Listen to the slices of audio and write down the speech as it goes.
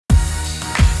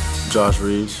Josh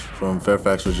Reaves from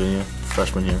Fairfax, Virginia,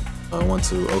 freshman here. I went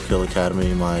to Oak Hill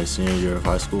Academy my senior year of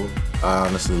high school. I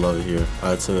honestly love it here.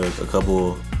 I took a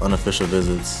couple unofficial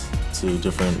visits to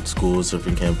different schools,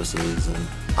 different campuses, and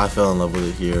I fell in love with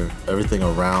it here. Everything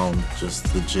around, just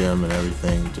the gym and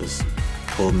everything, just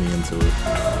pulled me into it.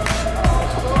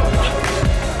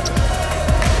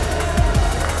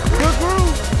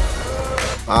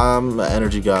 I'm an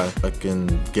energy guy. I can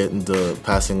get into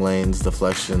passing lanes,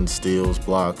 deflections, steals,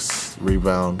 blocks,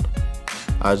 rebound.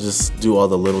 I just do all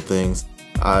the little things.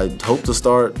 I hope to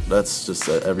start, that's just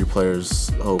every player's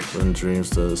hope and dreams,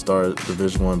 to start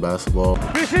Division I basketball.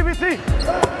 BC!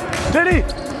 Teddy!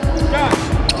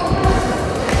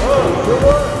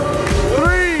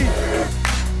 Three!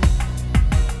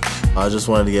 I just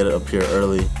wanted to get up here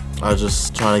early. I was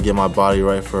just trying to get my body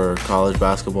right for college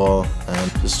basketball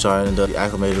and just trying to get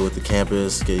acclimated with the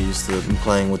campus, get used to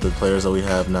playing with the players that we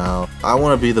have now. I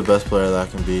want to be the best player that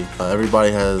I can be.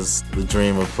 Everybody has the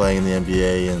dream of playing in the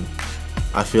NBA, and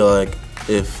I feel like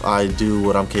if I do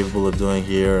what I'm capable of doing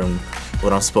here and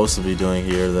what I'm supposed to be doing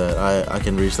here, that I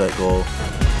can reach that goal.